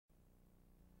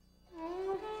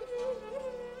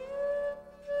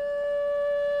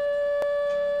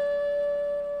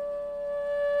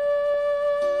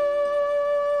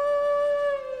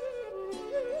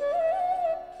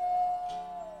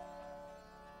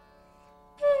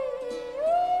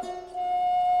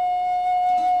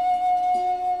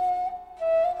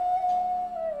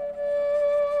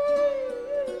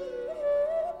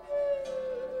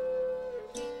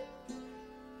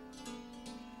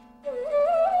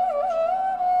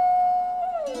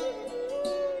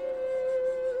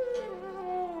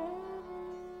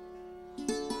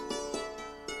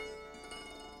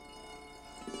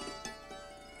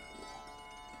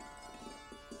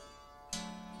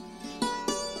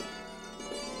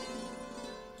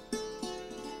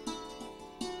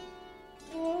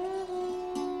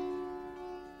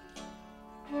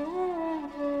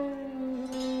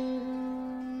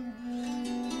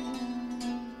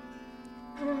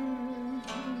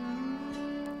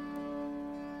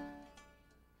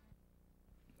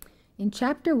In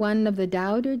chapter 1 of the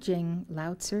Tao Te Ching,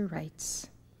 Lao Tzu writes,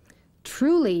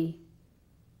 "Truly,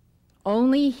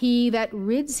 only he that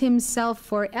rids himself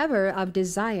forever of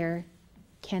desire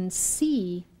can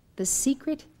see the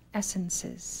secret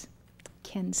essences."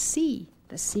 Can see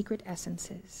the secret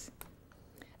essences.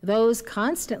 Those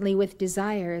constantly with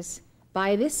desires,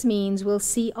 by this means will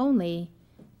see only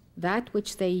that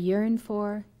which they yearn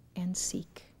for and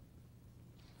seek.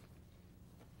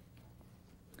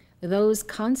 Those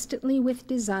constantly with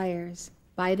desires,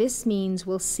 by this means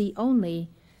will see only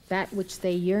that which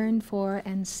they yearn for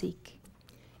and seek.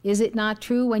 Is it not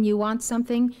true when you want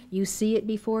something, you see it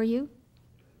before you?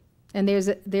 And there's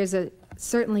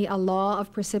certainly a law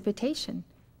of precipitation,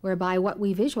 whereby what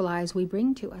we visualize we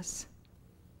bring to us.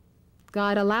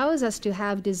 God allows us to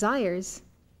have desires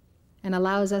and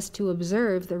allows us to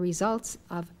observe the results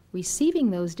of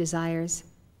receiving those desires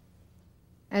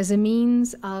as a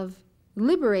means of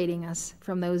liberating us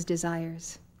from those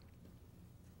desires.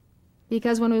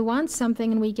 Because when we want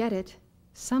something and we get it,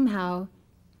 somehow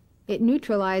it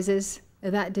neutralizes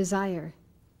that desire.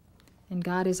 And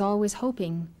God is always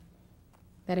hoping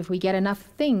that if we get enough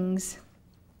things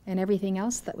and everything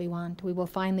else that we want, we will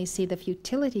finally see the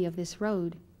futility of this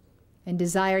road and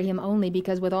desire him only,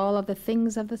 because with all of the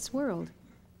things of this world,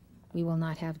 we will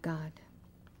not have God.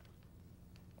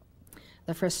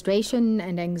 The frustration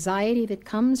and anxiety that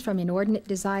comes from inordinate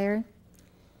desire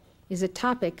is a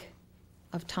topic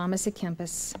of Thomas à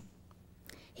Kempis.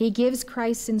 He gives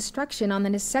Christ's instruction on the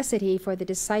necessity for the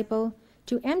disciple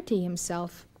to empty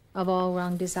himself of all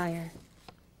wrong desire.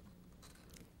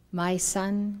 "My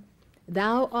son,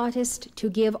 thou oughtest to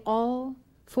give all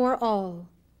for all,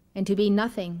 and to be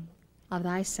nothing of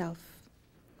thyself.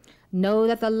 Know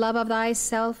that the love of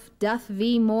thyself doth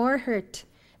thee more hurt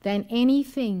than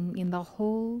anything in the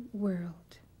whole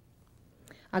world.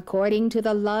 According to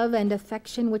the love and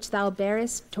affection which thou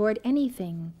bearest toward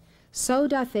anything, so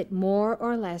doth it more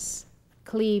or less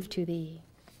cleave to thee.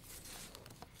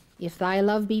 If thy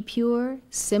love be pure,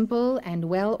 simple, and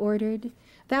well-ordered,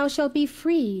 thou shalt be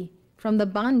free from the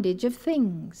bondage of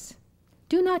things.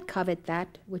 Do not covet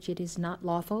that which it is not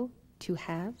lawful to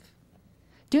have.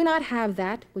 Do not have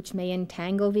that which may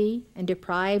entangle thee and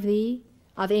deprive thee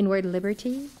of inward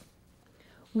liberty.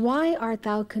 Why art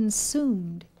thou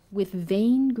consumed with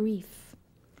vain grief?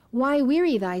 Why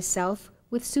weary thyself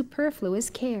with superfluous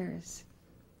cares?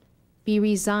 Be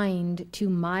resigned to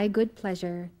my good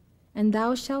pleasure, and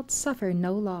thou shalt suffer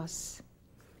no loss.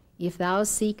 If thou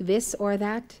seek this or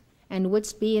that, and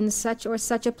wouldst be in such or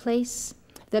such a place,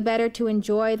 the better to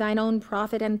enjoy thine own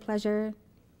profit and pleasure,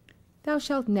 thou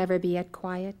shalt never be at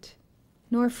quiet,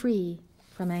 nor free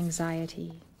from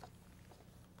anxiety.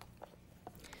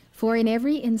 For in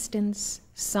every instance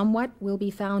somewhat will be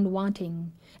found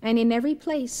wanting, and in every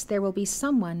place there will be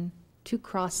someone to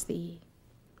cross thee.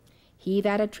 He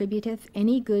that attributeth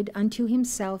any good unto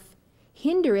himself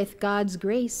hindereth God's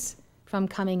grace from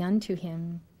coming unto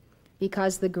him,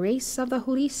 because the grace of the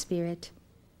Holy Spirit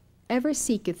ever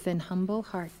seeketh an humble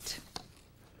heart.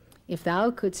 If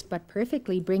thou couldst but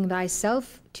perfectly bring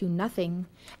thyself to nothing,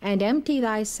 and empty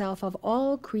thyself of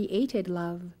all created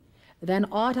love, then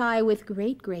ought I with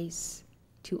great grace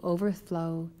to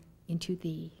overflow into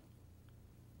thee.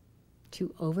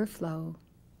 To overflow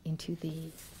into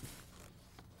thee.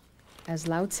 As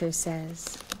Lao Tzu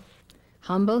says,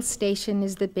 humble station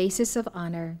is the basis of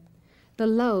honor, the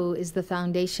low is the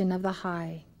foundation of the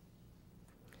high.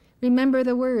 Remember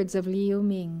the words of Liu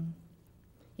Ming.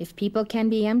 If people can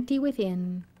be empty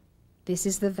within, this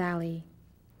is the valley.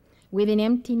 Within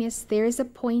emptiness there is a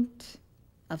point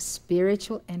of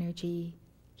spiritual energy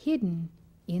hidden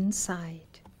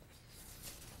inside.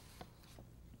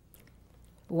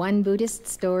 One Buddhist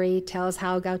story tells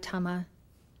how Gautama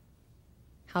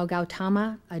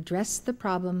addressed the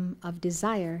problem of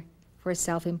desire for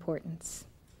self-importance.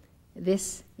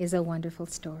 This is a wonderful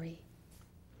story.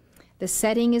 The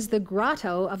setting is the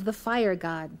grotto of the fire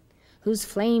god, whose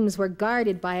flames were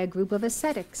guarded by a group of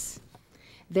ascetics.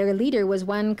 Their leader was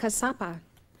one Kassapa,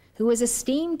 who was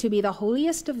esteemed to be the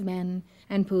holiest of men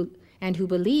and who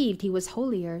believed he was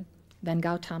holier than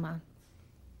Gautama.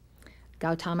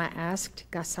 Gautama asked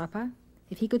Kassapa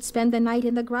if he could spend the night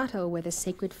in the grotto where the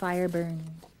sacred fire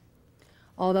burned.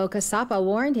 Although Kassapa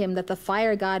warned him that the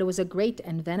fire god was a great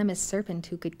and venomous serpent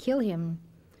who could kill him,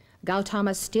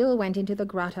 Gautama still went into the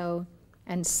grotto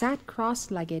and sat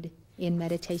cross-legged in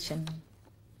meditation.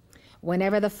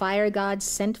 Whenever the fire god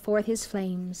sent forth his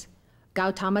flames,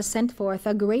 Gautama sent forth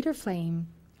a greater flame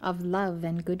of love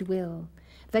and goodwill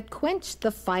that quenched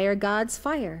the fire god's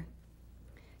fire.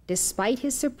 Despite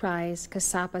his surprise,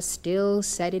 Kassapa still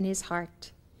said in his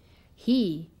heart,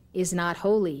 "He is not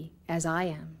holy as I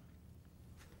am."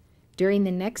 During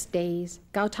the next days,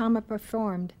 Gautama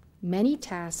performed many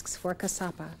tasks for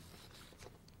Kassapa.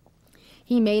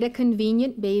 He made a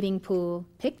convenient bathing pool,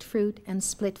 picked fruit, and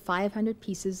split 500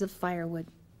 pieces of firewood.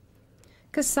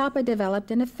 Kassapa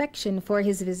developed an affection for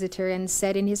his visitor and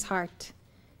said in his heart,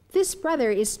 "This brother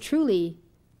is truly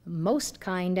most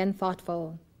kind and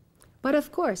thoughtful, but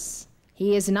of course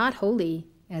he is not holy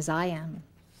as I am."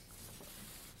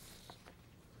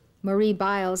 Marie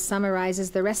Biles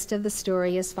summarizes the rest of the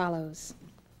story as follows.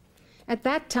 "At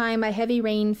that time a heavy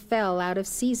rain fell out of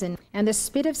season, and the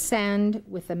spit of sand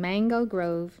with the mango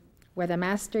grove, where the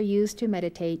master used to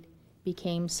meditate,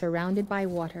 became surrounded by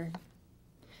water.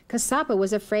 Kassapa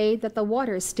was afraid that the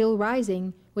water still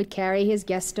rising would carry his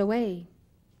guest away.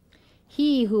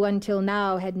 He who until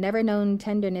now had never known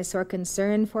tenderness or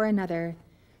concern for another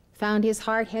found his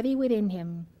heart heavy within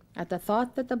him at the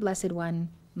thought that the Blessed One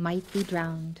might be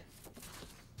drowned.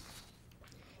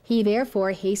 He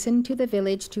therefore hastened to the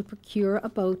village to procure a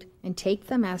boat and take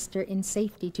the master in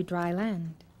safety to dry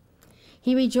land.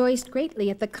 He rejoiced greatly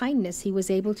at the kindness he was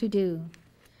able to do,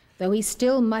 though he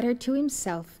still muttered to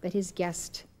himself that his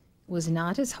guest was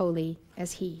not as holy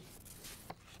as he.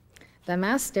 The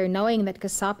master, knowing that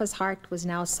Kassapa's heart was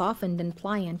now softened and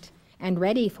pliant and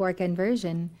ready for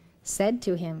conversion, said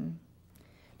to him,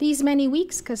 "These many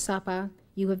weeks, Kassapa,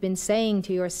 you have been saying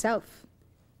to yourself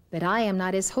that I am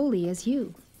not as holy as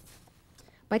you.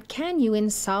 But can you in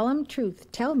solemn truth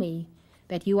tell me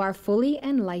that you are fully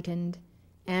enlightened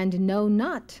and know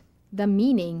not the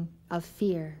meaning of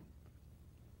fear?"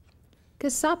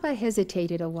 Kassapa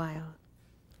hesitated a while.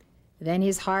 Then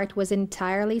his heart was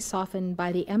entirely softened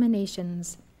by the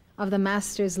emanations of the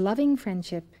master's loving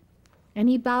friendship, and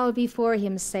he bowed before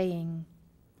him, saying,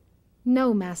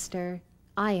 "No, master,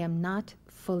 I am not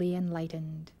fully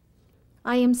enlightened.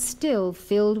 I am still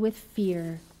filled with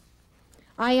fear.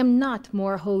 I am not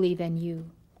more holy than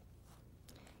you."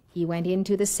 He went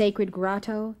into the sacred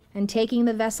grotto, and taking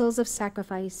the vessels of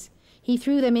sacrifice, he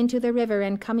threw them into the river,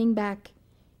 and coming back,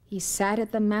 he sat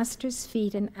at the master's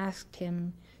feet and asked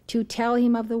him to tell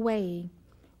him of the way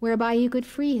whereby he could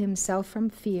free himself from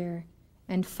fear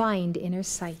and find inner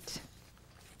sight.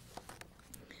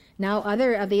 Now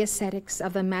other of the ascetics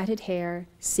of the matted hair,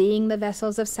 seeing the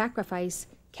vessels of sacrifice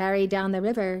carried down the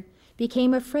river,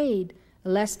 became afraid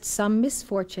lest some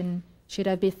misfortune should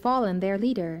have befallen their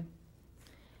leader.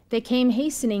 They came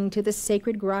hastening to the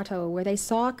sacred grotto, where they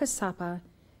saw Kassapa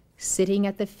sitting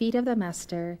at the feet of the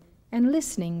master and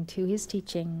listening to his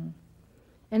teaching.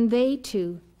 And they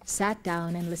too sat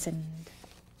down and listened.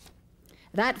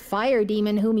 "That fire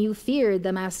demon whom you feared,"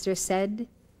 the master said,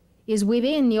 "is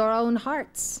within your own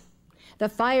hearts. The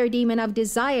fire demon of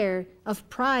desire, of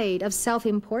pride, of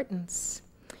self-importance.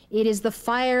 It is the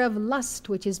fire of lust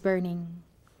which is burning.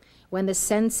 When the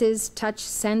senses touch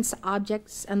sense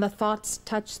objects and the thoughts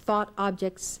touch thought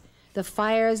objects, the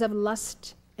fires of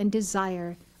lust and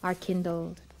desire are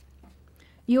kindled.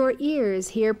 Your ears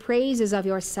hear praises of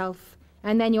yourself,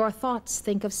 and then your thoughts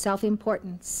think of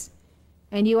self-importance,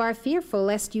 and you are fearful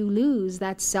lest you lose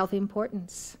that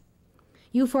self-importance.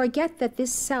 You forget that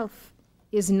this self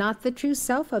is not the true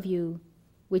self of you,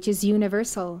 which is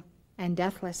universal and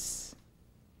deathless."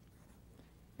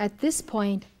 At this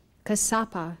point,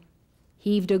 Kassapa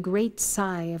heaved a great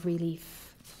sigh of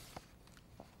relief.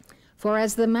 For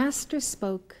as the master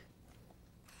spoke,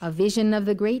 a vision of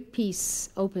the great peace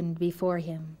opened before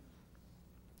him.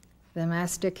 The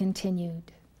master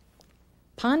continued,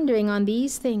 "Pondering on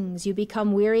these things, you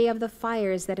become weary of the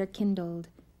fires that are kindled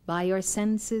by your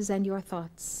senses and your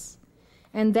thoughts,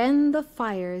 and then the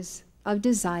fires of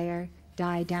desire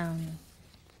die down.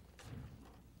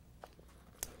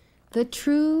 The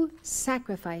true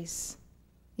sacrifice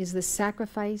is the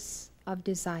sacrifice of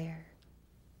desire.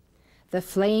 The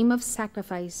flame of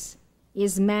sacrifice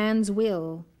is man's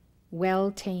will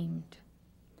well tamed,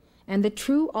 and the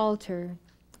true altar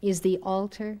is the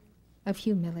altar of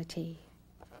humility."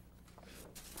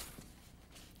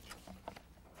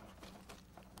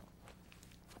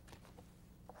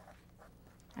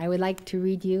 I would like to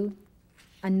read you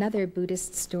another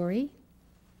Buddhist story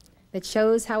that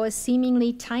shows how a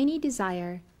seemingly tiny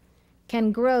desire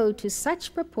can grow to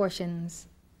such proportions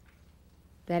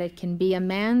that it can be a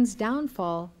man's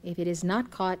downfall if it is not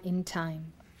caught in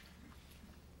time.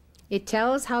 It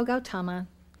tells how Gautama,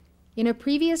 in a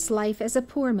previous life as a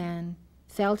poor man,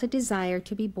 felt a desire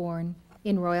to be born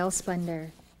in royal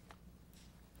splendor.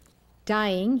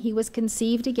 Dying, he was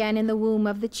conceived again in the womb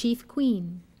of the chief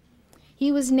queen.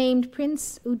 He was named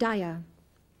Prince Udaya.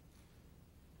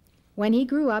 When he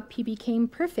grew up, he became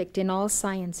perfect in all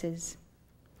sciences.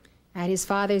 At his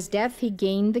father's death, he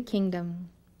gained the kingdom.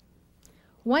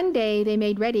 One day they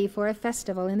made ready for a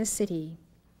festival in the city.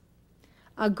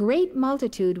 A great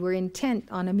multitude were intent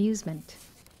on amusement.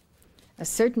 A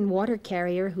certain water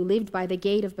carrier who lived by the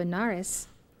gate of Benares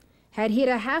had hid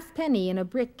a halfpenny in a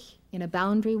brick in a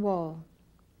boundary wall.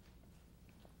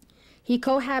 He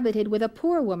cohabited with a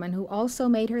poor woman who also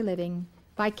made her living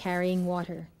by carrying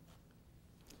water.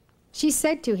 She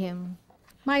said to him,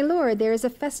 "My lord, there is a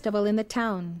festival in the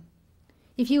town.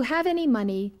 If you have any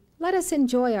money, let us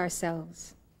enjoy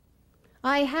ourselves."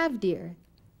 "I have, dear."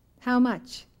 "How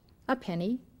much?" "A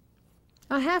penny."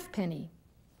 "A halfpenny."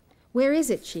 "Where is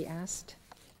it?" she asked.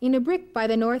 "In a brick by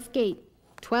the north gate,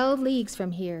 12 leagues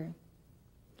from here."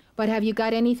 "But have you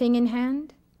got anything in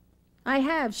hand?" "I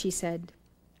have," she said.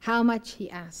 "How much?" he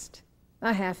asked.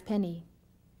 "A halfpenny."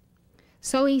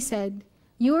 So he said,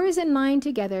 "Yours and mine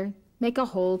together make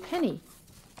a whole penny.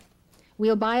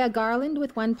 We'll buy a garland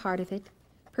with one part of it,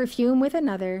 perfume with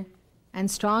another, and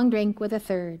strong drink with a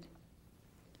third."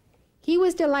 He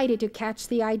was delighted to catch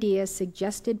the idea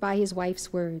suggested by his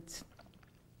wife's words.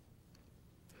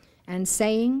 And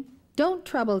saying, "Don't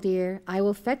trouble, dear, I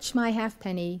will fetch my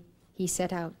halfpenny," he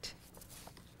set out.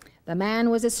 The man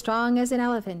was as strong as an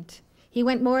elephant. He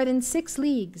went more than 6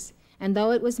 leagues, and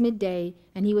though it was midday,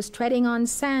 and he was treading on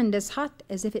sand as hot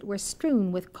as if it were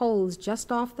strewn with coals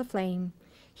just off the flame,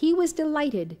 he was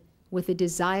delighted with the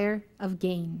desire of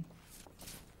gain.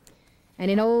 And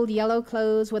in old yellow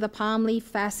clothes with a palm leaf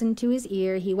fastened to his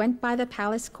ear, he went by the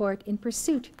palace court in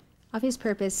pursuit of his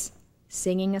purpose,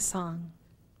 singing a song.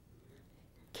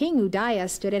 King Udaya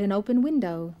stood at an open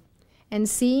window, and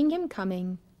seeing him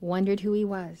coming, wondered who he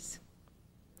was.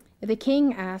 The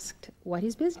king asked what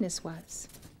his business was.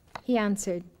 He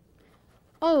answered,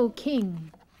 "O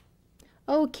king,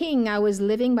 I was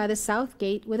living by the south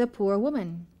gate with a poor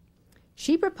woman.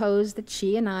 She proposed that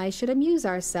she and I should amuse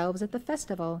ourselves at the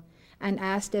festival, and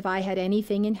asked if I had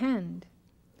anything in hand.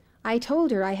 I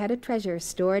told her I had a treasure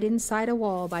stored inside a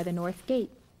wall by the north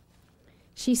gate.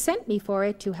 She sent me for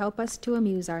it to help us to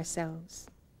amuse ourselves.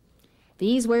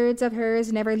 These words of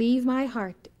hers never leave my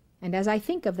heart, and as I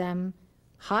think of them,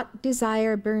 hot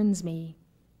desire burns me.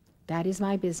 That is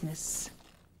my business."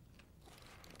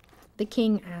 The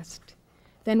king asked,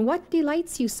 "Then what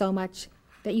delights you so much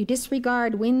that you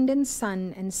disregard wind and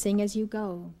sun and sing as you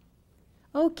go?"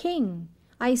 "O king,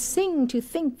 I sing to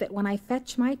think that when I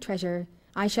fetch my treasure,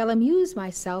 I shall amuse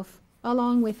myself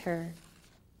along with her."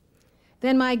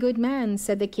 "Then, my good man,"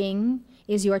 said the king,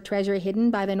 "is your treasure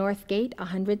hidden by the north gate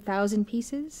 100,000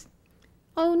 pieces?"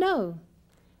 "Oh, no."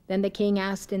 Then the king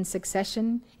asked in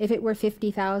succession if it were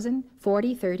 50,000,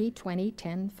 40, 30, 20,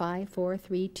 10, 5, 4,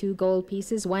 3, 2 gold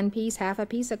pieces, 1 piece, half a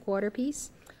piece, a quarter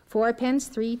piece, 4 pence,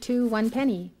 3, 2, 1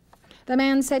 penny. The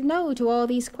man said no to all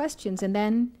these questions, and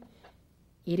then,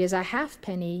 "It is a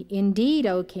halfpenny, indeed,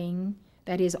 O king,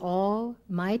 that is all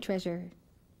my treasure.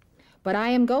 But I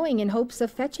am going in hopes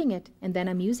of fetching it and then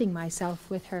amusing myself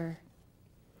with her.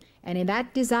 And in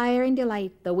that desire and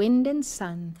delight, the wind and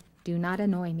sun do not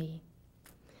annoy me."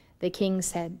 The king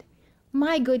said,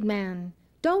 "My good man,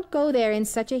 don't go there in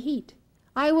such a heat.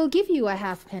 I will give you a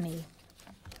halfpenny."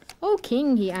 "O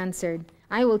king," he answered,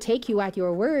 "I will take you at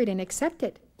your word and accept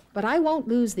it, but I won't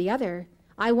lose the other.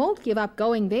 I won't give up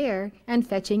going there and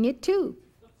fetching it too."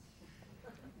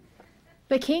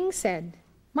 The king said,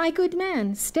 "My good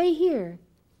man, stay here.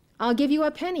 I'll give you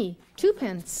a penny, 2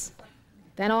 pence.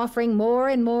 Then offering more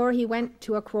and more, he went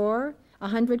to a crore,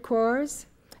 100 crores,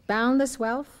 boundless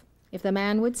wealth, if the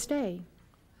man would stay.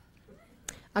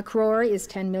 A crore is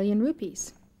 10 million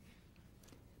rupees.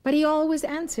 But he always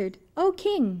answered, "O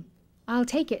king, I'll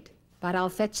take it, but I'll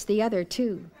fetch the other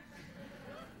too."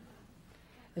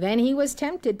 Then he was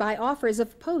tempted by offers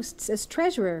of posts as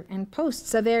treasurer and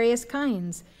posts of various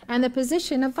kinds, and the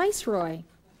position of viceroy.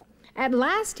 At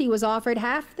last he was offered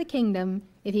half the kingdom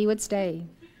if he would stay.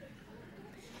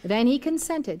 Then he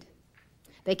consented.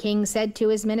 The king said to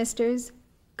his ministers,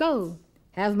 "Go,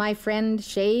 have my friend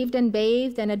shaved and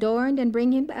bathed and adorned and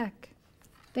bring him back."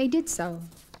 They did so.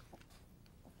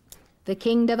 The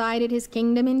king divided his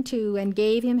kingdom in 2 and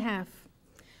gave him half,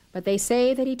 but they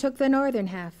say that he took the northern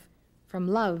half from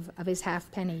love of his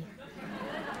halfpenny.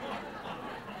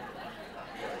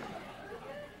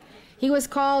 He was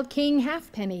called King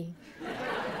Halfpenny.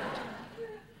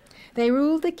 They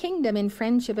ruled the kingdom in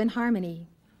friendship and harmony.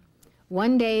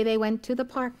 One day they went to the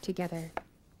park together.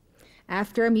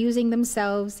 After amusing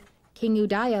themselves, King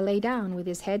Udaya lay down with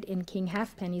his head in King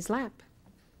Halfpenny's lap.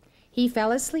 He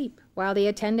fell asleep while the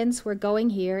attendants were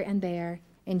going here and there,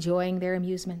 enjoying their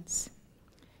amusements.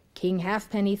 King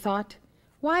Halfpenny thought,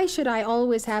 "Why should I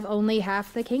always have only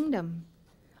half the kingdom?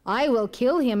 I will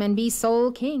kill him and be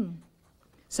sole king."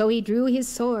 So he drew his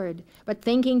sword, but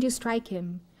thinking to strike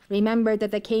him, remembered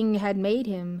that the king had made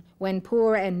him, when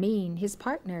poor and mean, his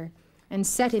partner, and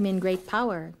set him in great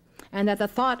power, and that the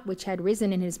thought which had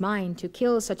risen in his mind to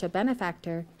kill such a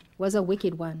benefactor was a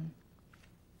wicked one.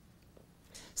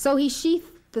 So he sheathed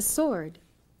the sword.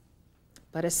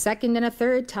 But a second and a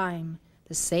third time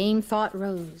the same thought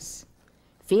rose.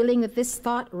 Feeling that this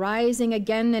thought rising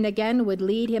again and again would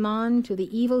lead him on to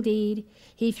the evil deed,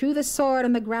 he threw the sword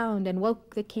on the ground and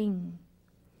woke the king.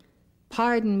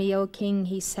 "Pardon me, O king,"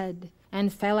 he said,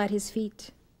 and fell at his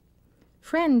feet.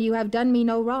 "Friend, you have done me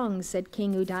no wrong," said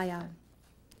King Udaya.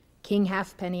 King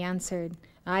Halfpenny answered,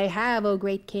 "I have, O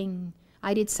great king.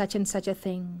 I did such and such a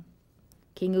thing."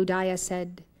 King Udaya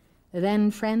said,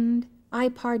 "Then, friend, I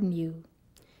pardon you.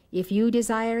 If you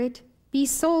desire it, be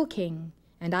sole king,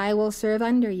 and I will serve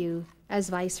under you as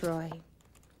viceroy."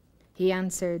 He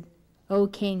answered, "O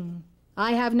king,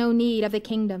 I have no need of the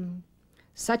kingdom.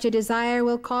 Such a desire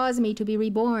will cause me to be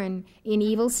reborn in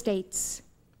evil states.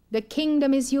 The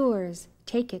kingdom is yours,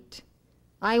 take it.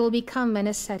 I will become an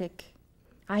ascetic.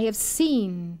 I have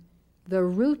seen the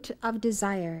root of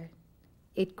desire.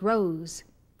 It grows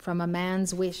from a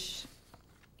man's wish.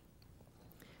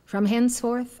 From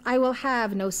henceforth I will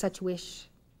have no such wish."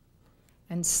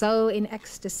 And so in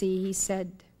ecstasy he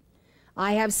said,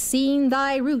 "I have seen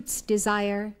thy roots,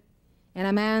 desire. In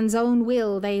a man's own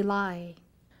will they lie.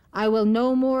 I will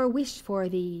no more wish for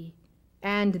thee,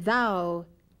 and thou,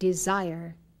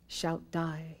 desire, shalt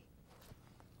die."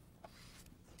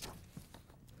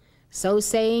 So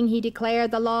saying, he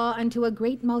declared the law unto a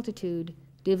great multitude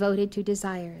devoted to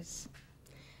desires.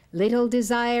 Little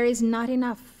desire is not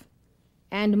enough,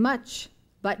 and much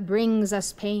but brings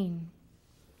us pain.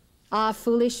 Ah,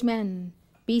 foolish men,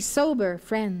 be sober,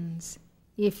 friends,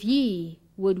 if ye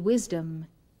would wisdom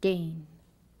gain.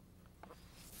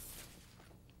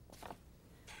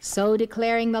 So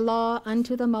declaring the law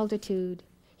unto the multitude,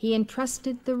 he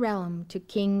entrusted the realm to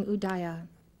King Udaya.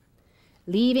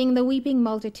 Leaving the weeping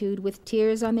multitude with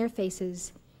tears on their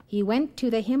faces, he went to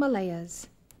the Himalayas,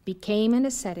 became an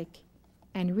ascetic,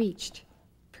 and reached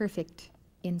perfect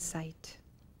insight.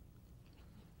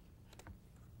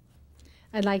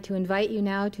 I'd like to invite you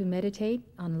now to meditate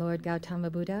on Lord Gautama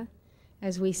Buddha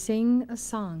as we sing a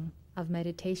song of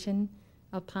meditation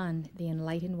upon the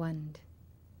Enlightened One.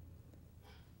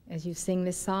 As you sing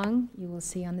this song, you will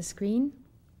see on the screen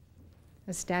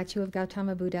a statue of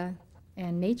Gautama Buddha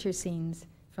and nature scenes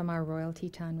from our Royal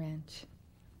Teton Ranch.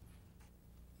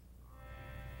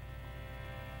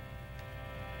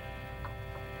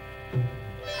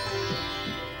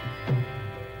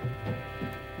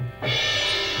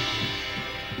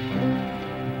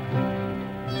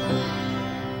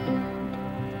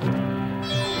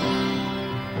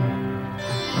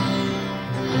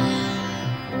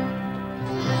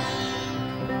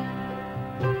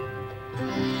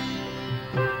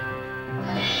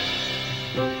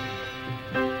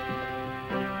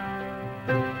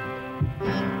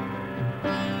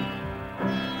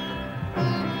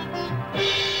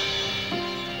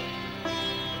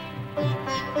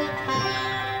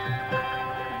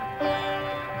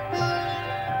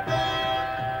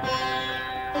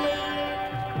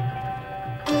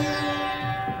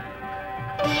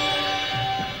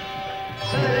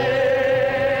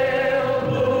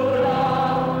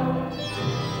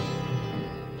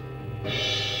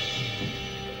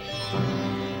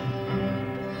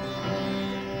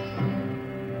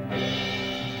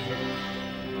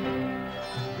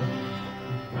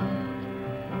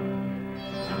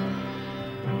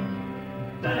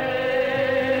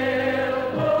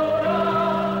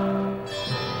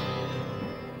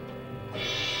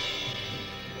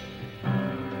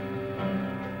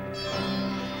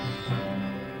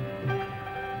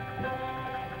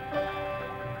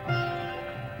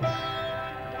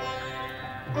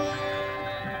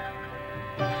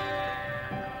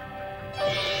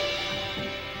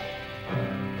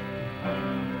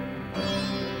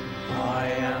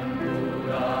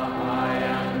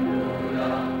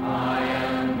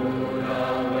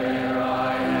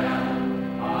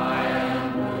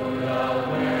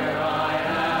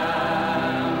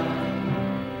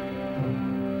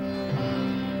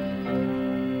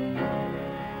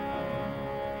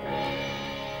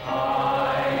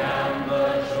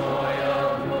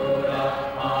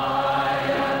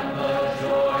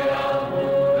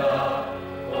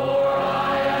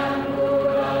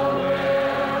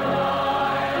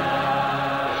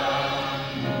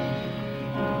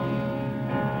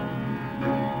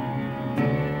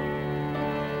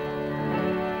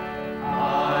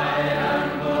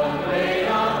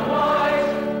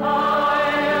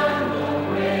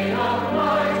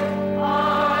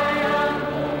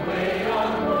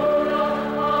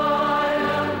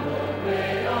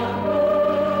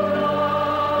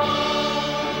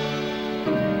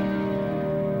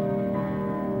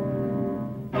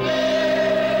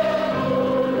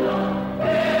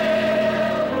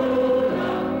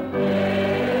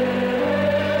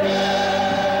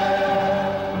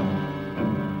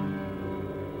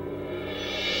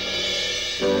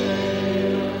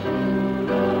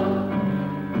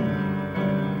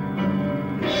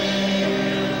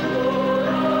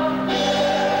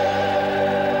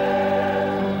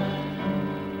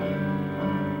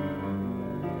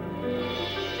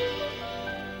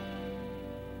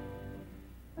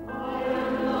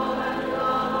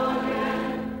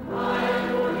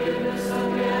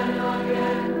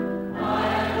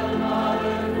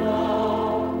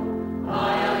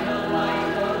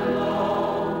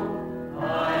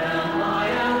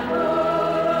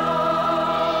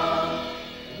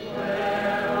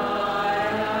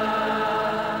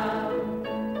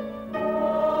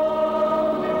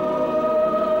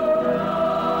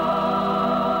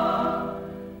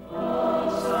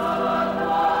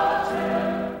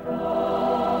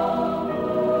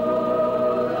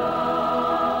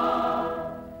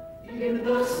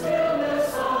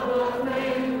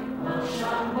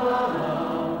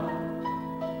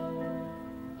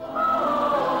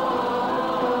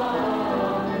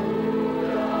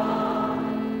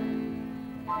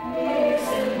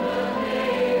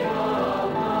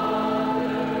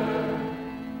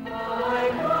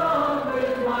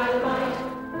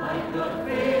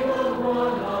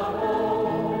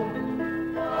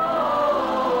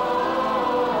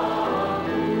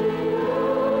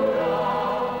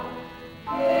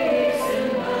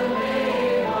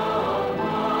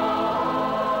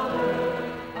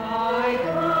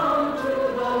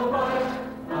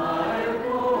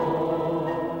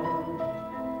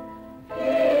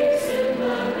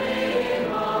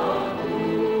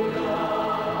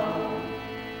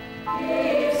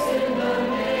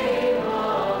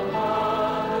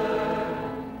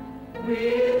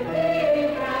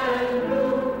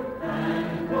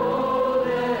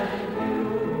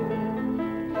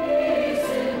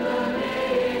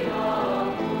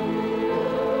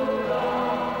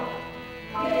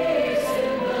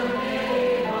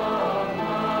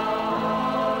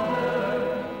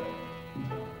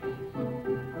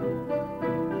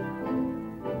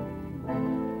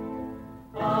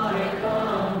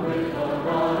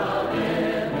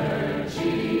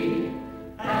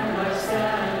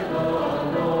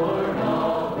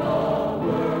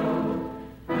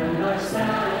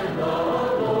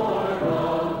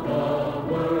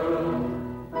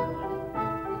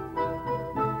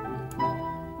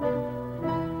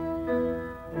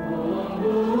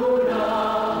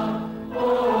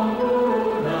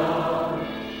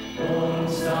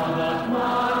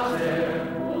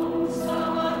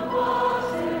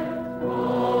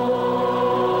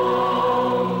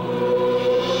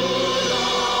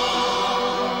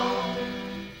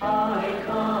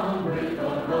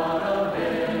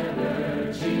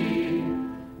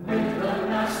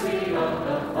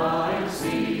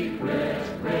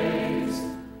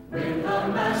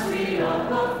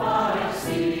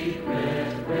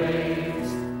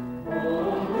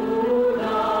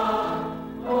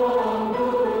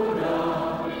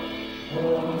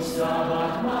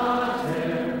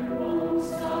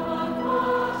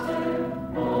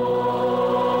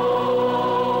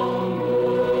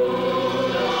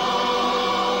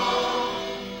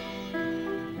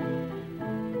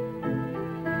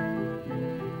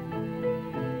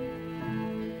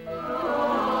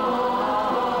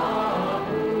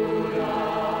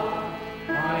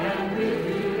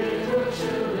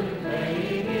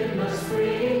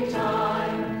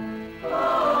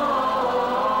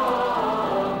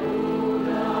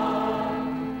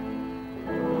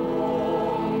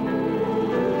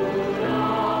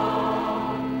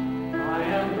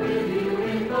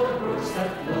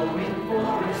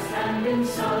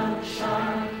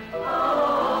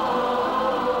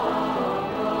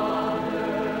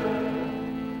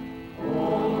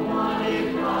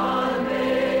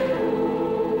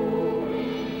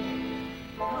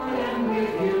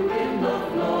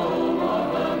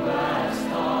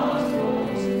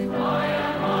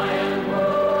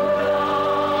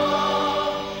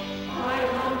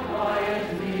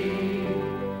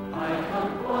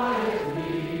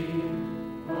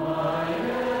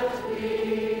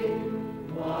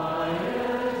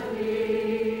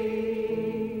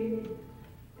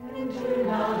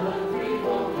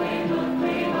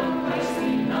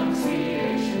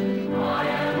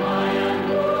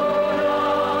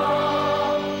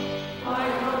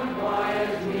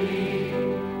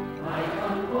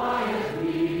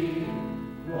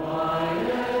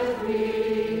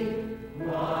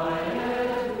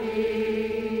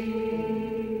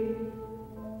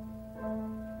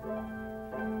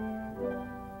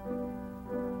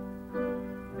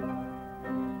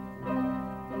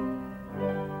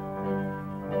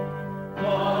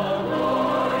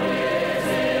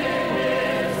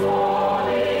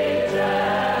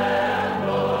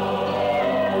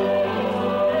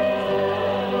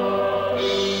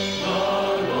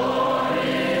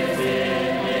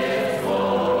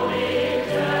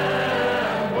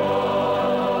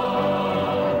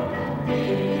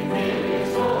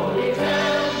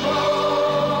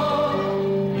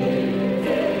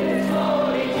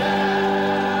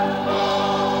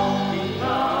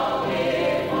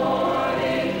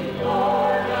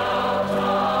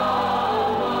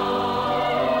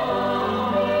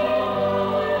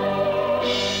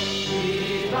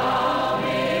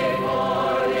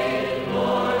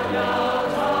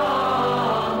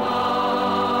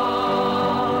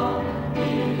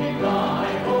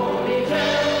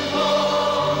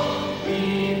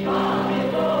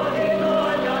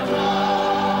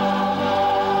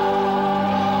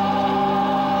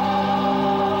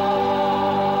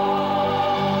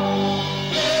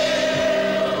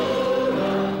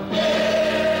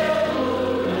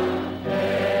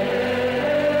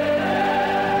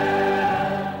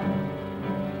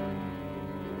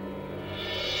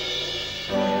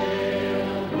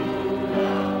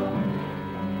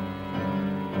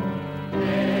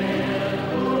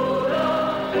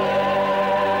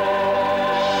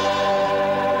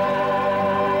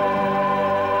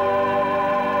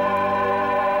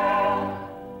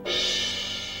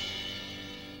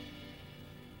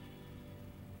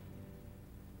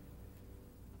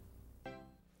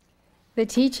 The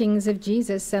teachings of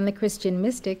Jesus and the Christian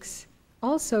mystics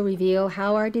also reveal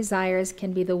how our desires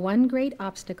can be the one great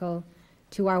obstacle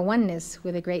to our oneness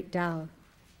with the great Tao.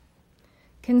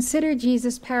 Consider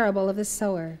Jesus' parable of the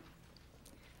sower.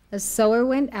 A sower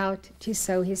went out to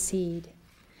sow his seed,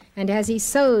 and as he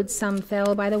sowed, some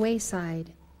fell by the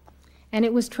wayside, and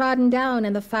it was trodden down,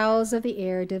 and the fowls of the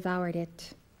air devoured it.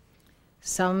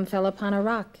 Some fell upon a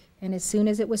rock, and as soon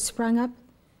as it was sprung up,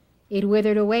 it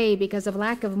withered away because of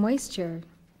lack of moisture.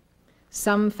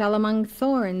 Some fell among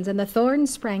thorns, and the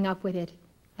thorns sprang up with it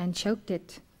and choked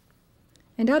it.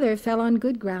 And other fell on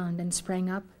good ground and sprang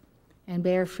up and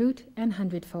bare fruit an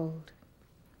hundredfold.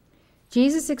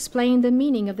 Jesus explained the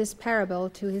meaning of this parable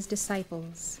to his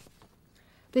disciples.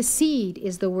 The seed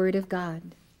is the word of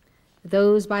God.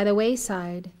 Those by the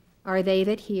wayside are they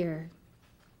that hear.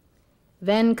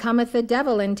 Then cometh the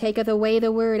devil and taketh away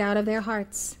the word out of their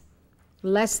hearts,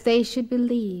 lest they should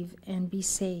believe and be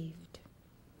saved.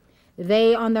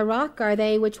 They on the rock are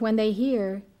they which, when they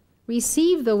hear,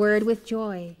 receive the word with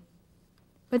joy.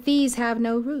 But these have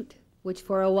no root, which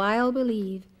for a while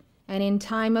believe, and in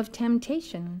time of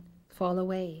temptation fall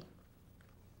away.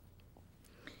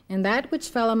 And that which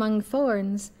fell among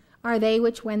thorns are they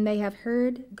which, when they have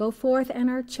heard, go forth and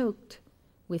are choked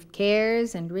with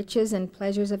cares and riches and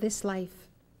pleasures of this life,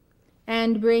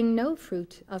 and bring no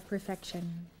fruit of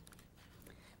perfection.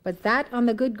 But that on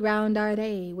the good ground are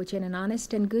they, which in an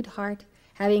honest and good heart,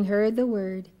 having heard the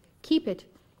word, keep it,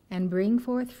 and bring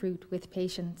forth fruit with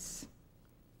patience.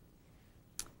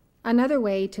 Another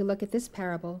way to look at this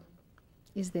parable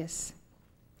is this.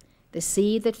 The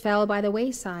seed that fell by the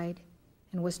wayside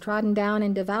and was trodden down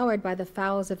and devoured by the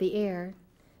fowls of the air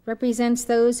represents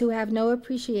those who have no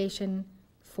appreciation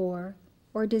for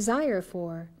or desire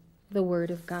for the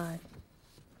word of God.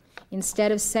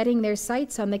 Instead of setting their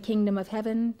sights on the kingdom of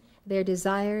heaven, their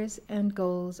desires and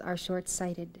goals are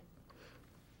short-sighted.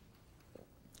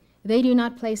 They do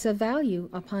not place a value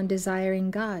upon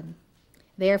desiring God.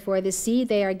 Therefore, the seed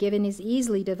they are given is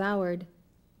easily devoured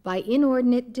by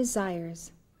inordinate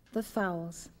desires, the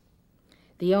fowls.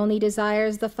 The only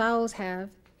desires the fowls have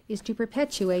is to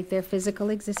perpetuate their physical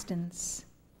existence.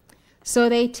 So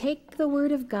they take the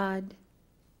word of God,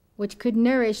 which could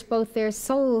nourish both their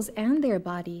souls and their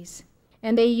bodies,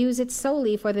 and they use it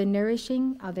solely for the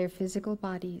nourishing of their physical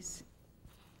bodies.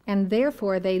 And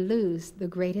therefore they lose the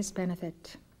greatest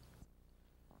benefit.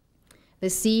 The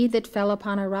seed that fell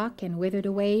upon a rock and withered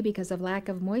away because of lack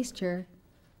of moisture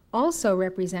also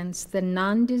represents the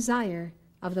non-desire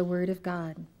of the word of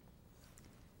God.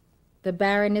 The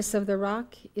barrenness of the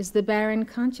rock is the barren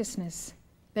consciousness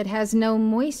that has no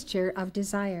moisture of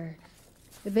desire.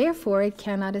 Therefore, it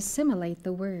cannot assimilate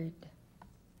the word.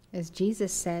 As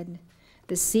Jesus said,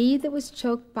 the seed that was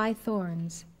choked by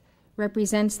thorns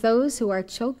represents those who are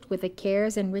choked with the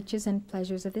cares and riches and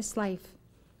pleasures of this life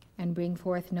and bring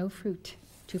forth no fruit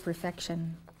to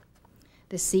perfection.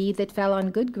 The seed that fell on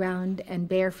good ground and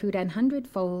bare fruit an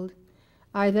hundredfold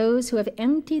are those who have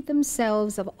emptied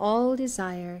themselves of all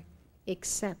desire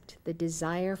except the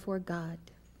desire for God.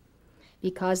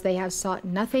 Because they have sought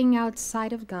nothing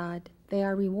outside of God, they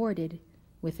are rewarded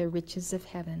with the riches of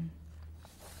heaven.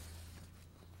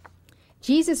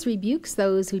 Jesus rebukes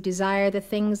those who desire the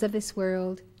things of this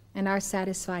world and are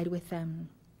satisfied with them.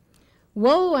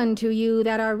 Woe unto you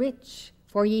that are rich,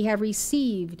 for ye have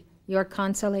received your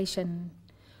consolation.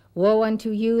 Woe unto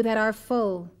you that are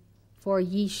full, for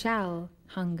ye shall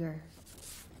hunger.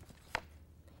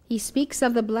 He speaks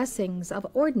of the blessings of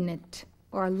ordinate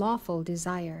or lawful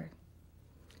desire.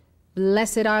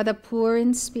 Blessed are the poor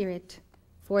in spirit,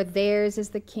 for theirs is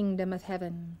the kingdom of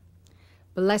heaven.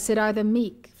 Blessed are the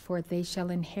meek, for they shall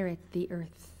inherit the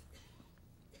earth.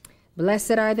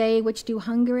 Blessed are they which do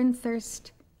hunger and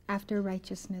thirst after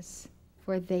righteousness,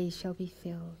 for they shall be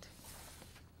filled.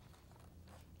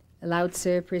 Lao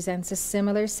Tzu presents a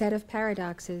similar set of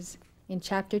paradoxes in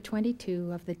chapter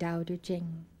 22 of the Tao Te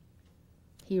Ching.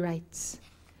 He writes,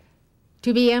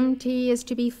 "To be empty is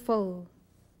to be full.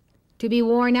 To be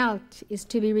worn out is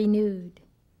to be renewed.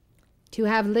 To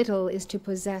have little is to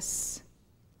possess.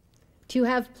 To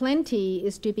have plenty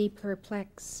is to be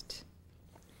perplexed.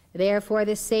 Therefore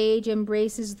the sage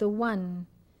embraces the one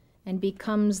and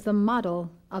becomes the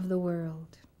model of the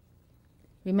world."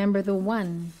 Remember, the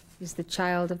one is the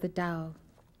child of the Tao.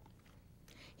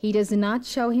 He does not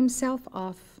show himself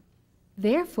off.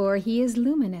 Therefore he is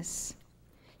luminous.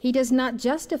 He does not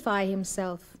justify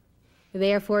himself.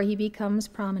 Therefore he becomes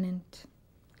prominent.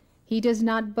 He does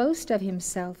not boast of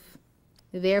himself.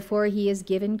 Therefore he is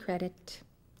given credit.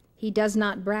 He does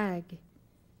not brag.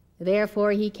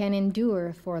 Therefore he can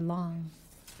endure for long.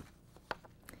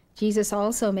 Jesus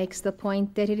also makes the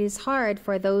point that it is hard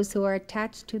for those who are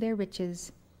attached to their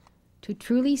riches to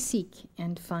truly seek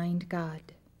and find God.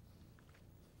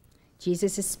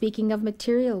 Jesus is speaking of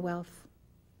material wealth,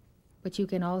 but you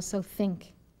can also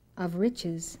think of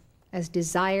riches as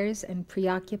desires and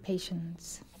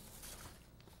preoccupations.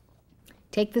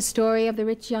 Take the story of the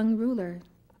rich young ruler.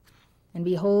 And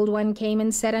behold, one came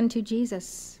and said unto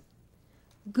Jesus,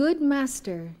 Good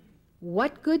Master,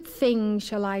 what good thing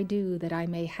shall I do that I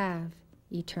may have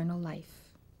eternal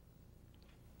life?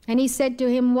 And he said to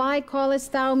him, Why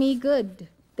callest thou me good?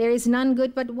 There is none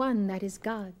good but one, that is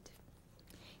God.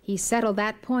 He settled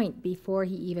that point before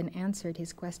he even answered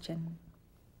his question.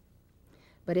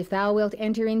 But if thou wilt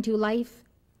enter into life,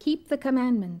 keep the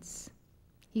commandments.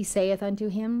 He saith unto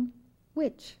him,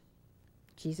 Which?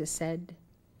 Jesus said,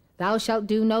 Thou shalt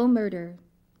do no murder.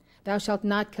 Thou shalt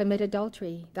not commit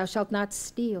adultery. Thou shalt not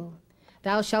steal.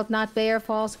 Thou shalt not bear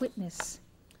false witness.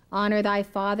 Honor thy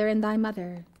father and thy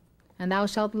mother, and thou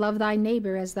shalt love thy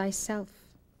neighbor as thyself.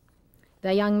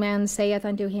 The young man saith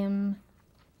unto him,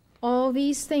 All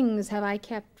these things have I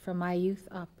kept from my youth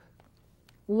up.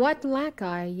 What lack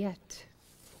I yet?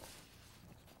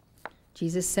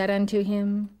 Jesus said unto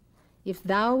him, If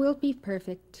thou wilt be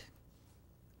perfect,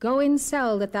 go and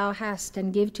sell that thou hast,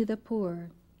 and give to the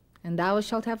poor, and thou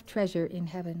shalt have treasure in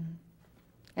heaven.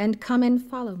 And come and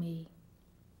follow me.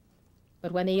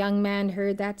 But when the young man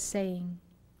heard that saying,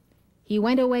 he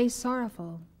went away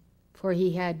sorrowful, for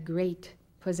he had great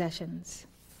possessions.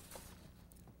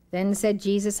 Then said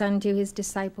Jesus unto his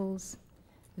disciples,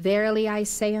 Verily I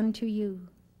say unto you,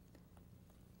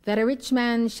 that a rich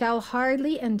man shall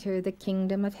hardly enter the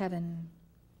kingdom of heaven.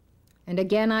 And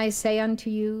again I say unto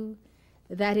you,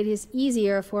 that it is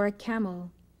easier for a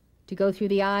camel to go through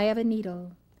the eye of a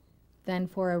needle than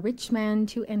for a rich man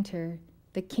to enter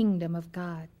the kingdom of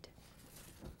God.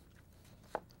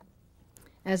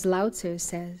 As Lao Tzu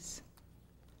says,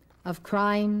 of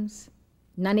crimes,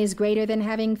 none is greater than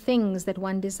having things that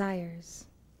one desires.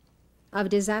 Of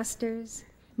disasters,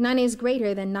 none is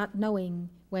greater than not knowing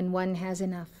when one has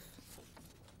enough.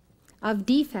 Of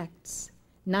defects,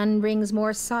 none brings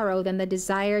more sorrow than the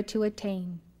desire to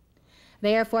attain.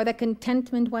 Therefore, the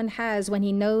contentment one has when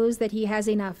he knows that he has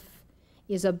enough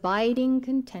is abiding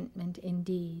contentment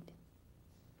indeed.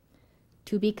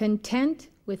 To be content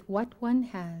with what one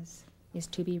has is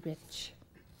to be rich.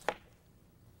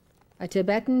 A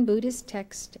Tibetan Buddhist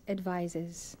text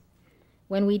advises,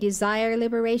 when we desire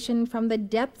liberation from the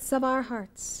depths of our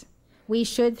hearts, we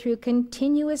should, through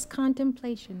continuous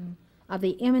contemplation of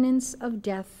the imminence of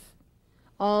death,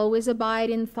 always abide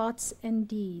in thoughts and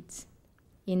deeds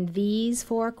in these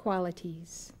four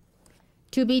qualities: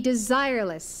 to be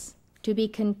desireless, to be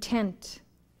content,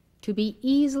 to be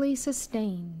easily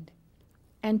sustained,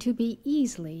 and to be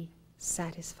easily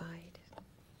satisfied.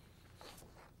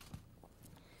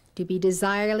 To be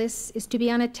desireless is to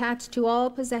be unattached to all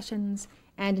possessions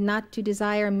and not to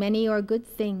desire many or good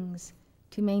things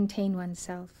to maintain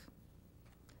oneself.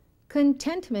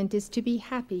 Contentment is to be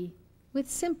happy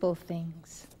with simple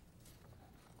things.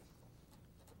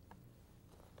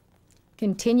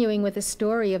 Continuing with the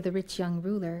story of the rich young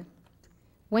ruler,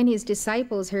 when his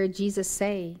disciples heard Jesus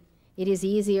say, "It is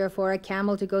easier for a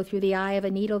camel to go through the eye of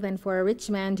a needle than for a rich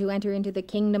man to enter into the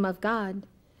kingdom of God,"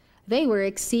 they were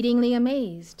exceedingly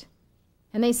amazed.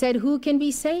 And they said, "Who can be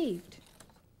saved?"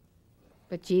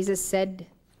 But Jesus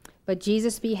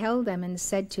beheld them and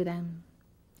said to them,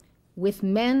 "With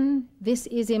men this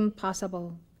is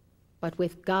impossible, but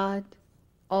with God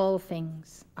all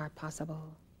things are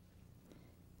possible."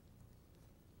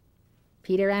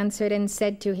 Peter answered and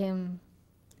said to him,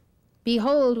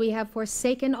 "Behold, we have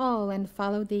forsaken all and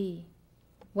followed thee.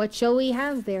 What shall we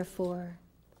have therefore?"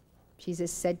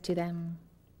 Jesus said to them,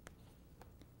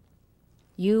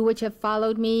 "You which have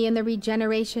followed me in the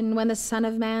regeneration when the Son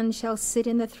of Man shall sit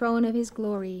in the throne of his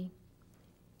glory,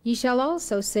 ye shall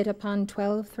also sit upon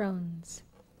 12 thrones,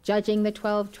 judging the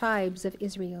 12 tribes of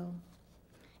Israel.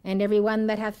 And every one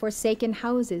that hath forsaken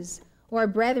houses, or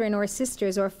brethren, or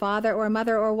sisters, or father, or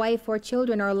mother, or wife, or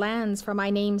children, or lands for my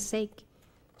name's sake,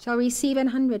 shall receive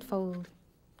 100-fold,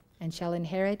 and shall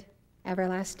inherit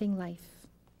everlasting life.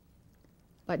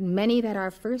 But many that are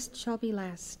first shall be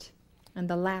last, and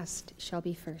the last shall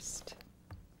be first."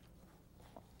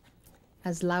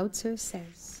 As Lao Tzu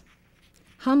says,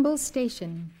 humble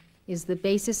station is the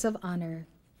basis of honor.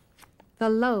 The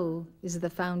low is the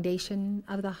foundation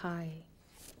of the high.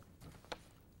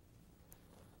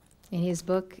 In his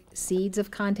book, Seeds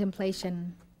of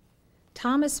Contemplation,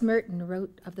 Thomas Merton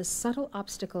wrote of the subtle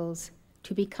obstacles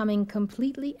to becoming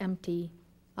completely empty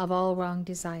of all wrong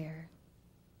desire.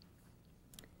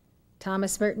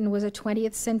 Thomas Merton was a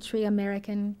 20th century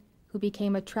American who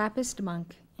became a Trappist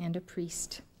monk and a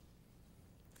priest.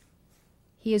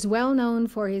 He is well known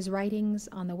for his writings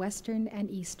on the Western and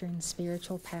Eastern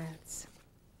spiritual paths.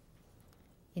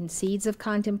 In Seeds of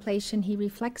Contemplation, he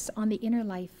reflects on the inner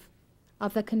life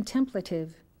of the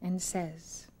contemplative and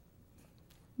says,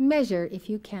 "Measure, if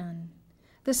you can,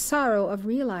 the sorrow of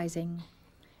realizing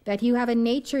that you have a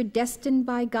nature destined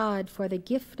by God for the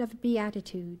gift of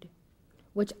beatitude,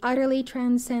 which utterly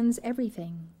transcends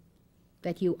everything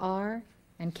that you are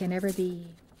and can ever be,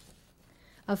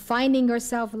 of finding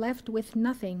yourself left with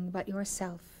nothing but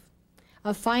yourself,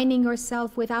 of finding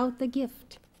yourself without the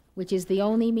gift, which is the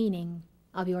only meaning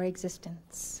of your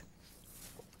existence.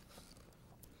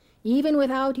 Even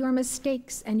without your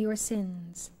mistakes and your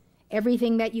sins,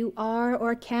 everything that you are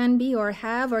or can be or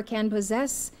have or can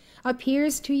possess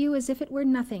appears to you as if it were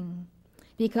nothing,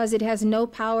 because it has no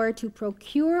power to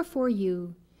procure for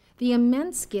you the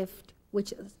immense gift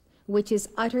which is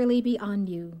utterly beyond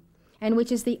you, and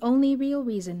which is the only real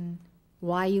reason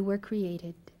why you were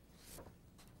created.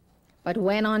 But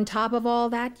when on top of all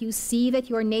that you see that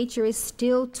your nature is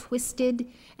still twisted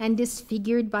and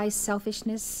disfigured by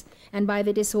selfishness and by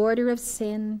the disorder of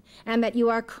sin, and that you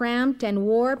are cramped and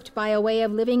warped by a way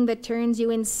of living that turns you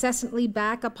incessantly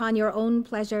back upon your own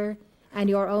pleasure and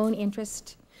your own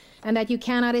interest, and that you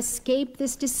cannot escape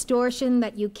this distortion,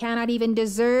 that you cannot even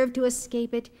deserve to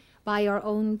escape it by your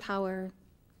own power,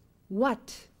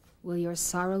 what will your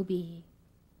sorrow be?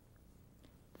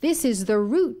 This is the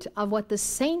root of what the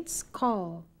saints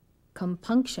call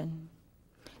compunction,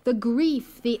 the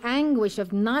grief, the anguish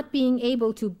of not being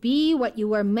able to be what you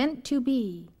were meant to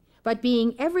be, but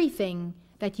being everything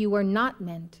that you were not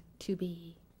meant to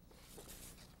be.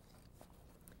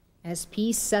 As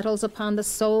peace settles upon the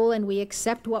soul and we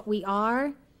accept what we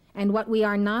are and what we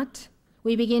are not,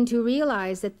 we begin to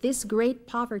realize that this great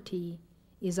poverty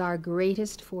is our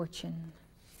greatest fortune.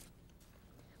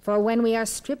 For when we are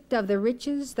stripped of the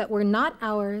riches that were not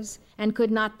ours and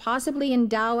could not possibly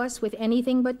endow us with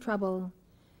anything but trouble,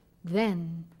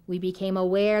 then we became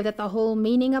aware that the whole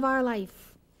meaning of our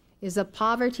life is a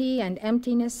poverty and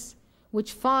emptiness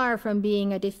which, far from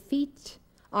being a defeat,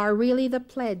 are really the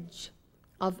pledge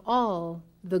of all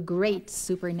the great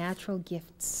supernatural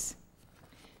gifts.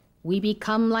 We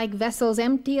become like vessels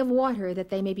empty of water that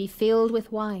they may be filled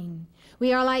with wine.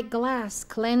 We are like glass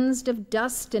cleansed of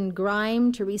dust and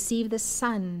grime to receive the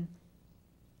sun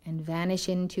and vanish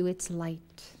into its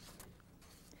light.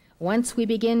 Once we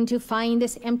begin to find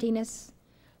this emptiness,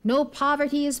 no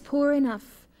poverty is poor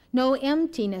enough, no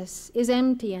emptiness is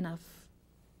empty enough,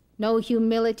 no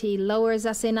humility lowers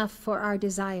us enough for our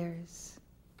desires.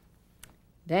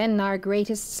 Then our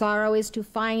greatest sorrow is to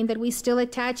find that we still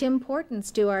attach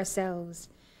importance to ourselves,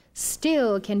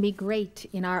 still can be great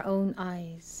in our own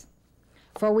eyes.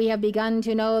 For we have begun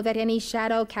to know that any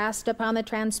shadow cast upon the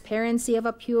transparency of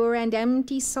a pure and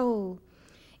empty soul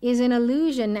is an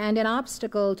illusion and an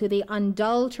obstacle to the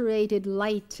unadulterated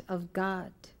light of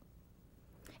God.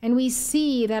 And we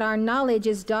see that our knowledge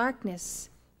is darkness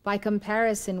by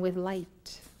comparison with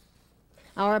light.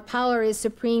 Our power is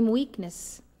supreme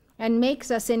weakness and makes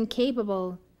us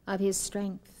incapable of his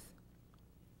strength.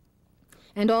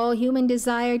 And all human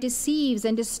desire deceives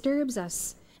and disturbs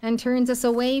us and turns us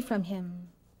away from him.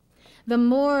 The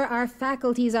more our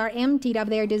faculties are emptied of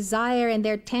their desire and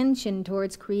their tension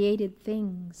towards created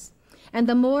things, and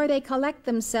the more they collect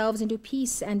themselves into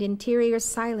peace and interior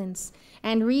silence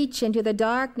and reach into the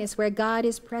darkness where God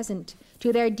is present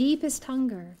to their deepest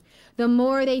hunger, the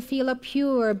more they feel a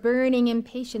pure, burning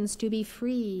impatience to be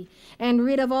free and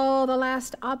rid of all the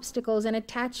last obstacles and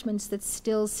attachments that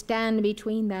still stand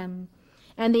between them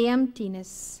and the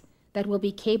emptiness that will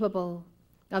be capable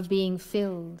of being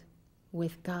filled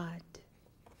with God.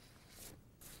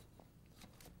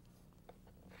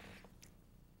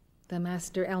 The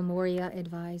Master El Morya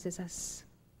advises us,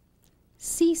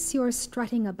 cease your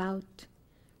strutting about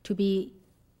to be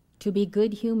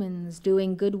good humans,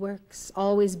 doing good works,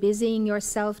 always busying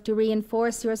yourself to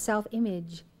reinforce your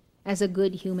self-image as a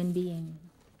good human being.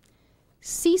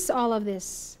 Cease all of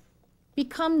this.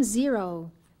 Become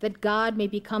zero, that God may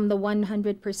become the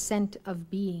 100% of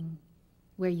being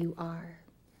where you are.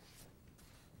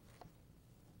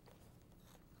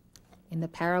 In the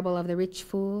parable of the rich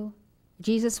fool,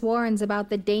 Jesus warns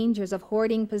about the dangers of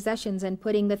hoarding possessions and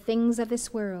putting the things of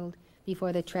this world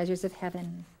before the treasures of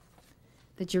heaven.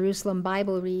 The Jerusalem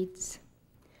Bible reads,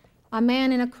 a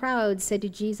man in a crowd said to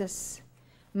Jesus,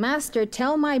 Master,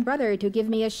 tell my brother to give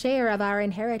me a share of our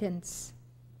inheritance.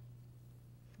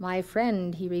 My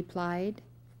friend, he replied,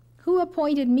 who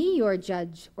appointed me your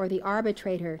judge or the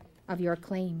arbitrator of your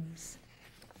claims."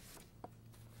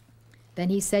 Then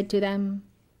he said to them,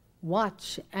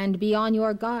 "Watch and be on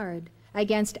your guard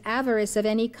against avarice of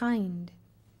any kind.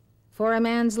 For a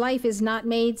man's life is not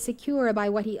made secure by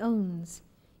what he owns,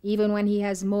 even when he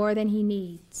has more than he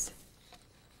needs."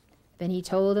 Then he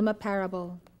told them a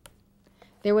parable.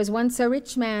 "There was once a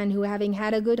rich man who, having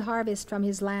had a good harvest from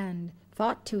his land,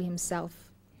 thought to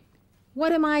himself,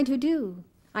 'What am I to do?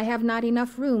 I have not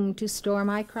enough room to store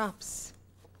my crops.'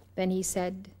 Then he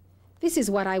said, 'This is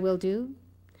what I will do.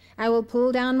 I will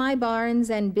pull down my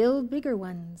barns and build bigger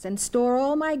ones, and store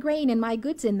all my grain and my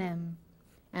goods in them.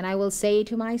 And I will say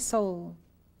to my soul,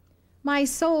 My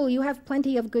soul, you have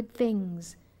plenty of good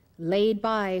things, laid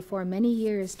by for many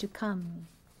years to come.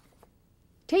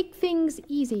 Take things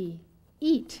easy,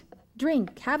 eat,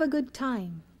 drink, have a good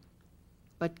time.'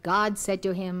 But God said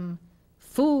to him,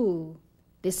 'Fool,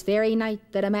 this very night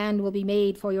the demand will be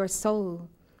made for your soul,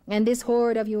 and this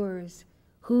hoard of yours,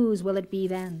 whose will it be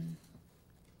then?'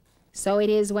 So it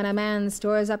is when a man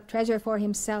stores up treasure for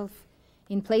himself,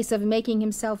 in place of making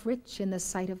himself rich in the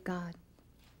sight of God."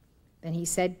 Then he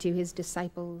said to his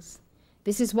disciples,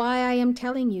 "This is why I am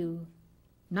telling you,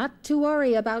 not to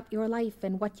worry about your life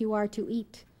and what you are to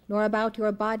eat, nor about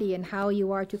your body and how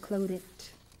you are to clothe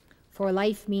it. For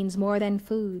life means more than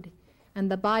food,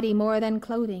 and the body more than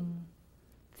clothing.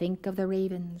 Think of the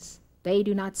ravens. They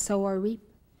do not sow or reap.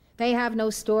 They have no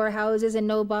storehouses and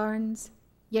no barns,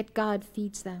 yet God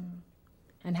feeds them.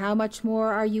 And how much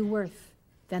more are you worth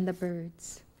than the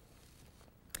birds?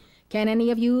 Can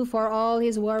any of you, for all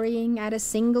his worrying, add a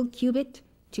single cubit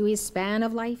to his span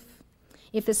of life?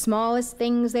 If the smallest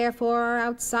things, therefore, are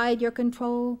outside your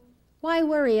control, why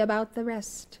worry about the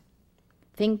rest?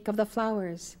 Think of the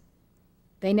flowers.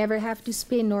 They never have to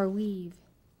spin or weave.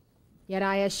 Yet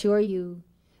I assure you,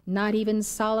 not even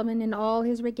Solomon in all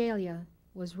his regalia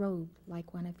was robed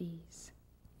like one of these.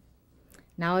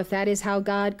 Now if that is how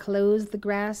God clothes the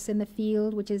grass in the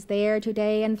field, which is there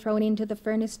today and thrown into the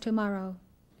furnace tomorrow,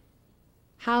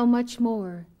 how much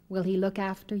more will he look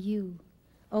after you,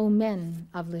 O men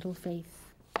of little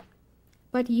faith?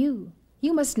 But you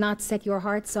must not set your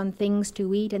hearts on things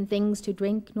to eat and things to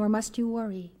drink, nor must you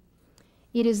worry.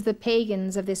 It is the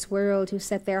pagans of this world who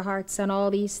set their hearts on all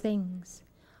these things.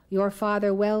 Your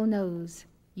Father well knows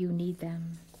you need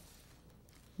them.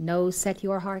 No, set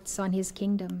your hearts on his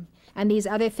kingdom, and these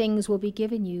other things will be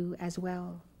given you as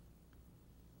well."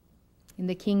 In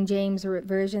the King James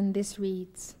Version, this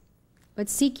reads, "But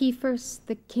seek ye first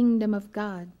the kingdom of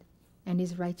God and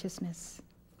his righteousness,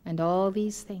 and all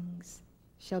these things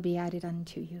shall be added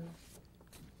unto you."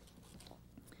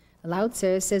 Lao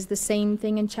Tzu says the same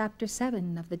thing in chapter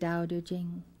 7 of the Tao Te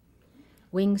Ching.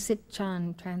 Wing Sit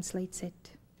Chan translates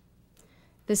it.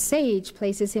 "The sage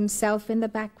places himself in the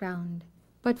background,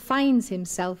 but finds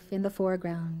himself in the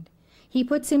foreground. He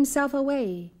puts himself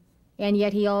away, and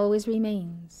yet he always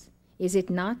remains. Is it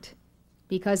not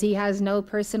because he has no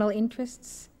personal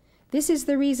interests? This is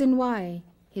the reason why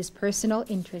his personal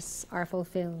interests are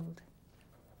fulfilled."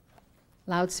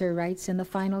 Lao Tzu writes in the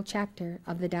final chapter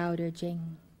of the Tao Te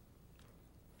Ching,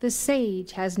 "The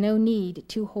sage has no need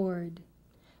to hoard.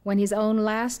 When his own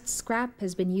last scrap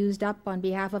has been used up on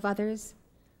behalf of others,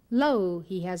 lo,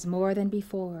 he has more than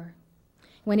before.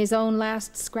 When his own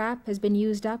last scrap has been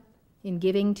used up in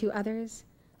giving to others,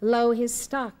 lo, his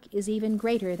stock is even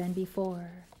greater than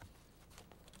before."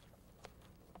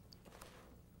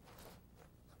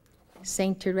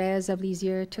 Saint Therese of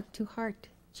Lisieux took to heart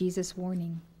Jesus'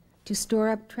 warning to store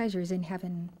up treasures in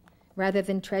heaven rather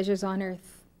than treasures on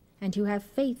earth, and to have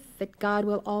faith that God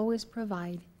will always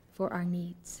provide for our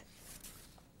needs.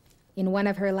 In one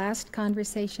of her last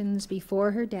conversations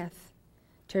before her death,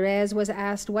 Therese was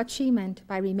asked what she meant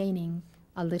by remaining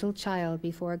a little child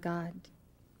before God.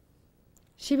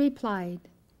 She replied,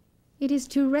 "It is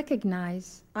to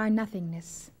recognize our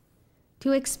nothingness,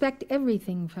 to expect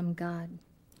everything from God,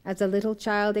 as a little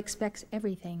child expects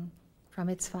everything from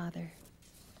its father.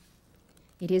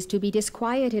 It is to be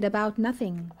disquieted about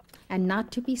nothing, and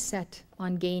not to be set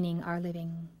on gaining our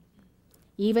living.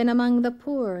 Even among the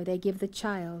poor they give the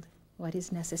child what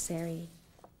is necessary."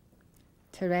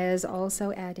 Therese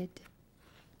also added,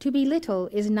 "To be little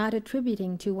is not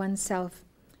attributing to oneself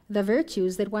the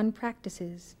virtues that one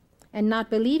practices, and not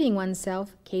believing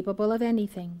oneself capable of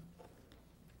anything,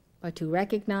 but to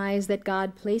recognize that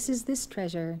God places this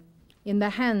treasure in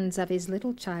the hands of his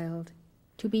little child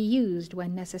to be used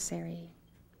when necessary.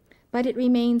 But it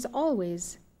remains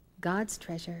always God's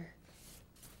treasure."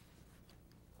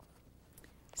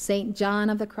 St. John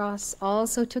of the Cross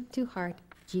also took to heart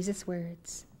Jesus'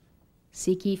 words,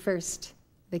 "Seek ye first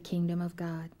the kingdom of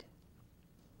God."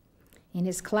 In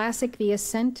his classic, The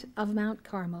Ascent of Mount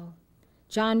Carmel,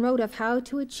 John wrote of how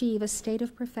to achieve a state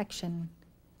of perfection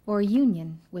or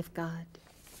union with God.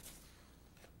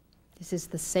 This is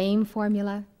the same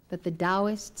formula that the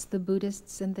Taoists, the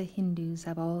Buddhists, and the Hindus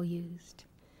have all used.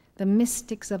 The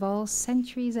mystics of all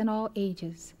centuries and all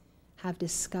ages have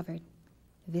discovered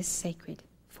this sacred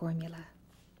formula.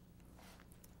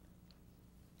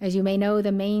 As you may know,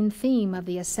 the main theme of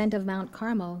the ascent of Mount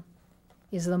Carmel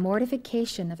is the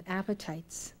mortification of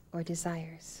appetites or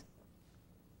desires.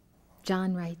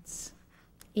 John writes,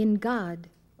 "In God,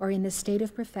 or in the state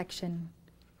of perfection,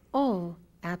 all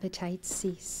appetites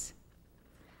cease.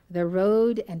 The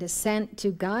road and ascent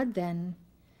to God, then,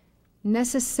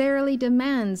 necessarily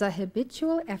demands a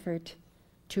habitual effort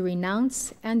to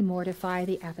renounce and mortify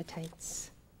the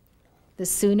appetites. The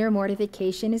sooner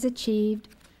mortification is achieved,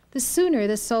 the sooner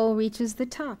the soul reaches the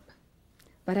top.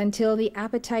 But until the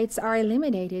appetites are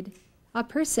eliminated, a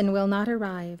person will not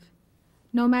arrive,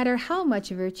 no matter how much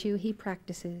virtue he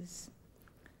practices.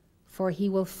 For he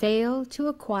will fail to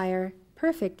acquire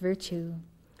perfect virtue,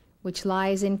 which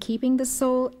lies in keeping the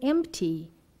soul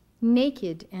empty,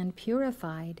 naked, and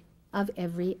purified of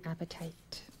every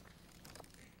appetite."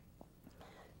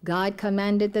 God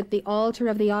commanded that the altar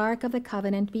of the Ark of the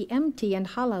Covenant be empty and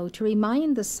hollow to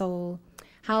remind the soul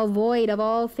how void of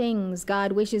all things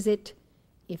God wishes it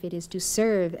if it is to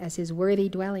serve as his worthy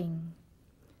dwelling.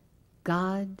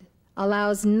 God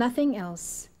allows nothing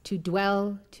else to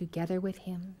dwell together with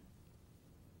him.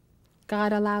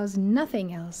 God allows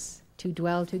nothing else to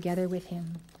dwell together with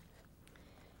him.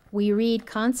 We read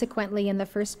consequently in the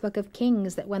first book of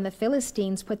Kings that when the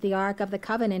Philistines put the Ark of the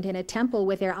Covenant in a temple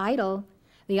with their idol,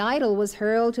 the idol was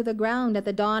hurled to the ground at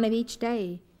the dawn of each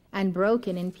day and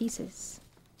broken in pieces.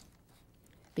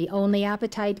 The only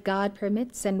appetite God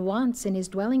permits and wants in his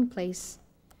dwelling place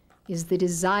is the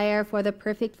desire for the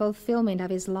perfect fulfillment of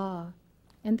his law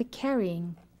and the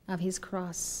carrying of his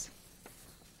cross.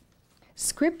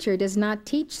 Scripture does not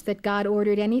teach that God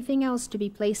ordered anything else to be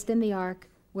placed in the ark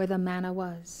where the manna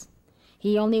was.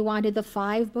 He only wanted the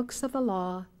 5 books of the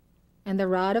law and the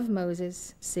rod of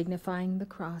Moses, signifying the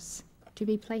cross, to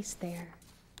be placed there.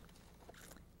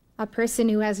 A person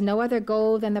who has no other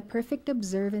goal than the perfect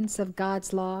observance of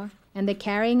God's law and the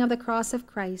carrying of the cross of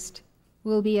Christ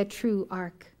will be a true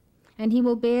ark, and he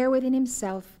will bear within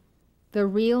himself the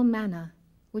real manna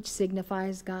which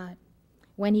signifies God,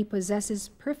 when he possesses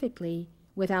perfectly,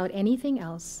 without anything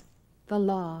else, the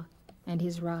law and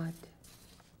his rod.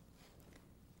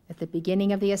 At the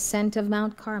beginning of the ascent of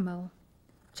Mount Carmel,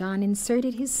 John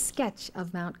inserted his sketch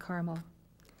of Mount Carmel,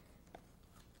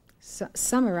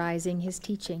 summarizing his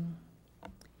teaching.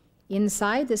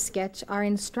 Inside the sketch are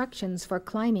instructions for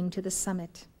climbing to the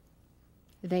summit.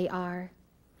 They are,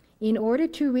 in order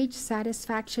to reach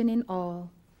satisfaction in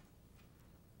all,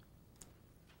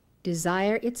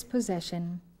 desire its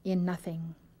possession in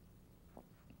nothing.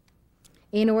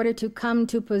 In order to come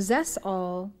to possess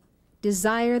all,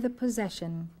 desire the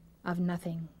possession of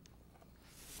nothing.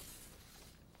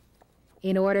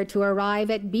 In order to arrive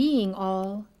at being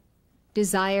all,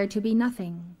 desire to be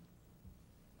nothing.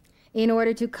 In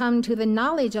order to come to the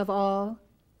knowledge of all,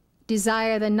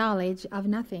 desire the knowledge of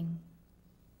nothing.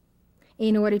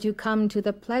 In order to come to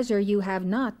the pleasure you have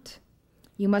not,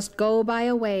 you must go by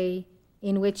a way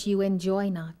in which you enjoy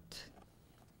not.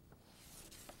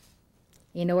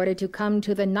 In order to come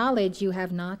to the knowledge you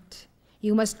have not,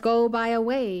 you must go by a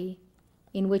way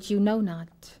in which you know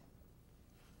not.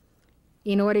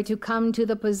 In order to come to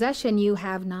the possession you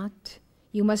have not,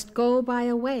 you must go by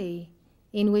a way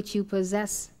in which you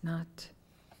possess not.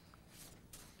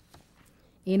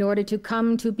 In order to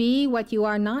come to be what you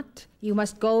are not, you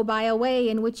must go by a way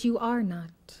in which you are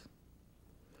not.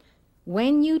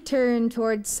 When you turn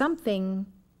towards something,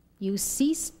 you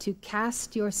cease to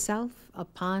cast yourself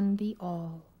upon the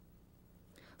all.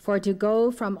 For to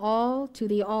go from all to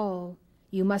the all,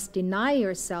 you must deny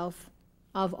yourself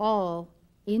of all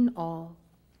in all.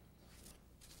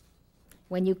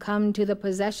 When you come to the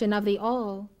possession of the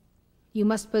all, you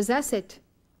must possess it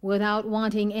without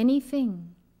wanting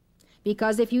anything.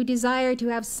 Because if you desire to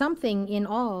have something in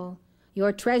all,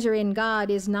 your treasure in God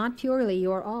is not purely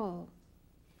your all.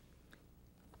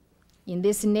 In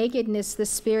this nakedness, the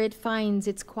spirit finds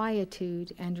its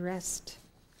quietude and rest.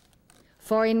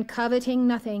 For in coveting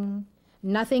nothing,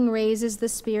 nothing raises the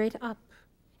spirit up,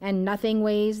 and nothing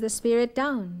weighs the spirit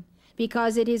down,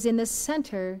 because it is in the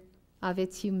center of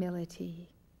its humility.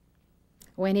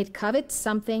 When it covets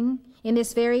something, in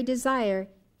this very desire,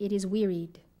 it is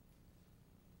wearied.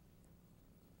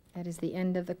 That is the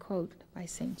end of the quote by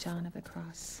St. John of the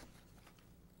Cross.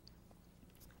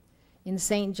 In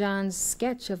St. John's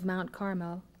sketch of Mount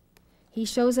Carmel, he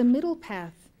shows a middle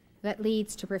path that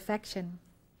leads to perfection.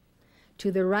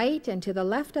 To the right and to the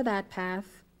left of that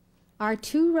path are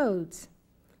two roads,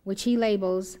 which he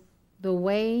labels the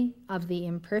way of the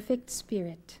imperfect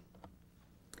spirit.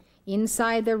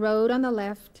 Inside the road on the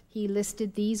left, he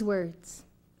listed these words: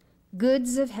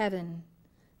 goods of heaven,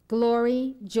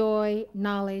 glory, joy,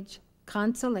 knowledge,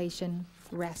 consolation,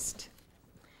 rest.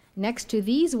 Next to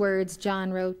these words,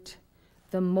 John wrote,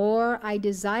 the more I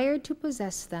desired to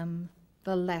possess them,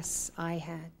 the less I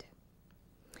had.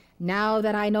 Now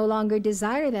that I no longer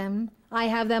desire them, I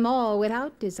have them all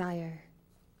without desire.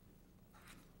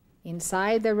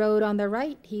 Inside the road on the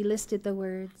right, he listed the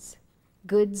words,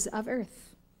 goods of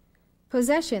earth,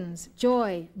 possessions,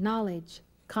 joy, knowledge,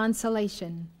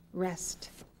 consolation, rest.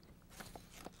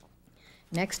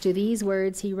 Next to these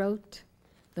words, he wrote,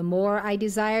 the more I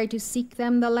desired to seek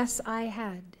them, the less I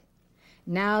had.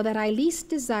 Now that I least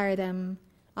desire them,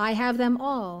 I have them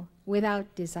all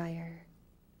without desire.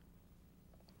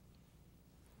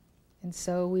 And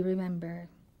so we remember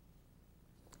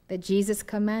that Jesus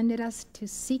commanded us to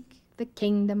seek the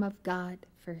kingdom of God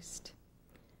first,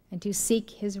 and to seek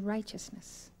his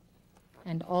righteousness,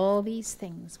 and all these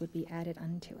things would be added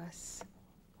unto us.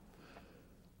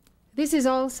 This is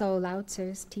also Lao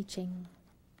Tzu's teaching.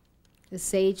 The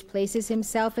sage places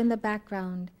himself in the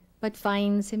background, but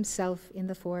finds himself in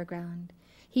the foreground.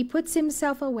 He puts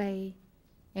himself away,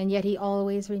 and yet he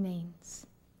always remains.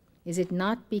 Is it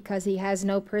not because he has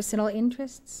no personal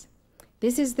interests?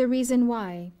 This is the reason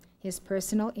why his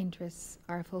personal interests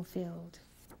are fulfilled.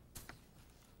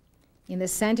 In the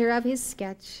center of his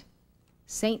sketch,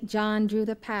 St. John drew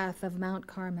the path of Mount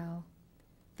Carmel,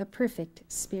 the perfect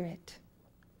spirit.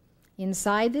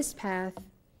 Inside this path,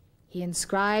 he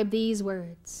inscribed these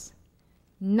words: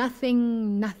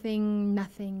 nothing, nothing,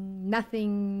 nothing,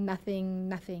 nothing, nothing,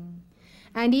 nothing,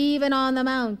 and even on the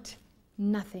mount,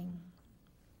 nothing.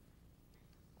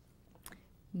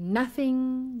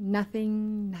 Nothing,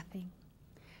 nothing, nothing,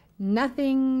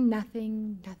 nothing,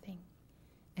 nothing, nothing,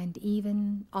 and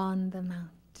even on the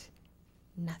mount,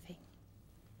 nothing.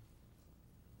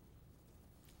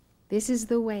 This is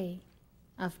the way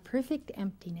of perfect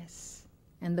emptiness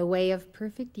and the way of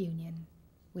perfect union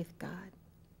with God.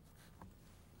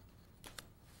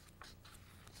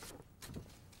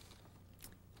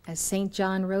 As St.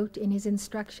 John wrote in his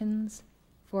instructions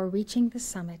for reaching the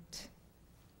summit,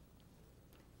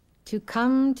 to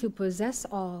come to possess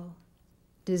all,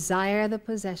 desire the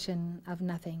possession of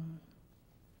nothing.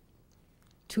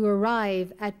 To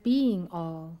arrive at being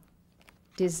all,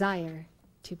 desire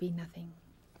to be nothing.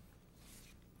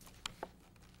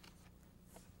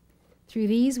 Through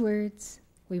these words,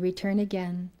 we return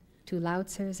again to Lao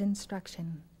Tzu's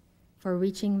instruction for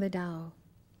reaching the Tao.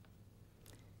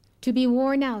 To be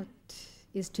worn out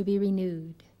is to be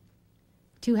renewed.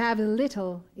 To have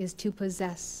little is to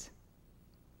possess.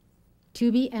 To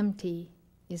be empty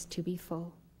is to be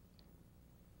full.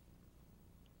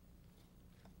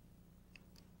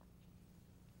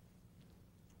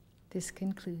 This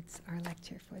concludes our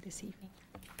lecture for this evening.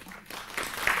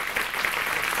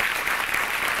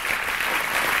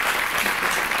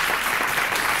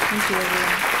 Thank you,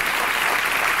 everyone.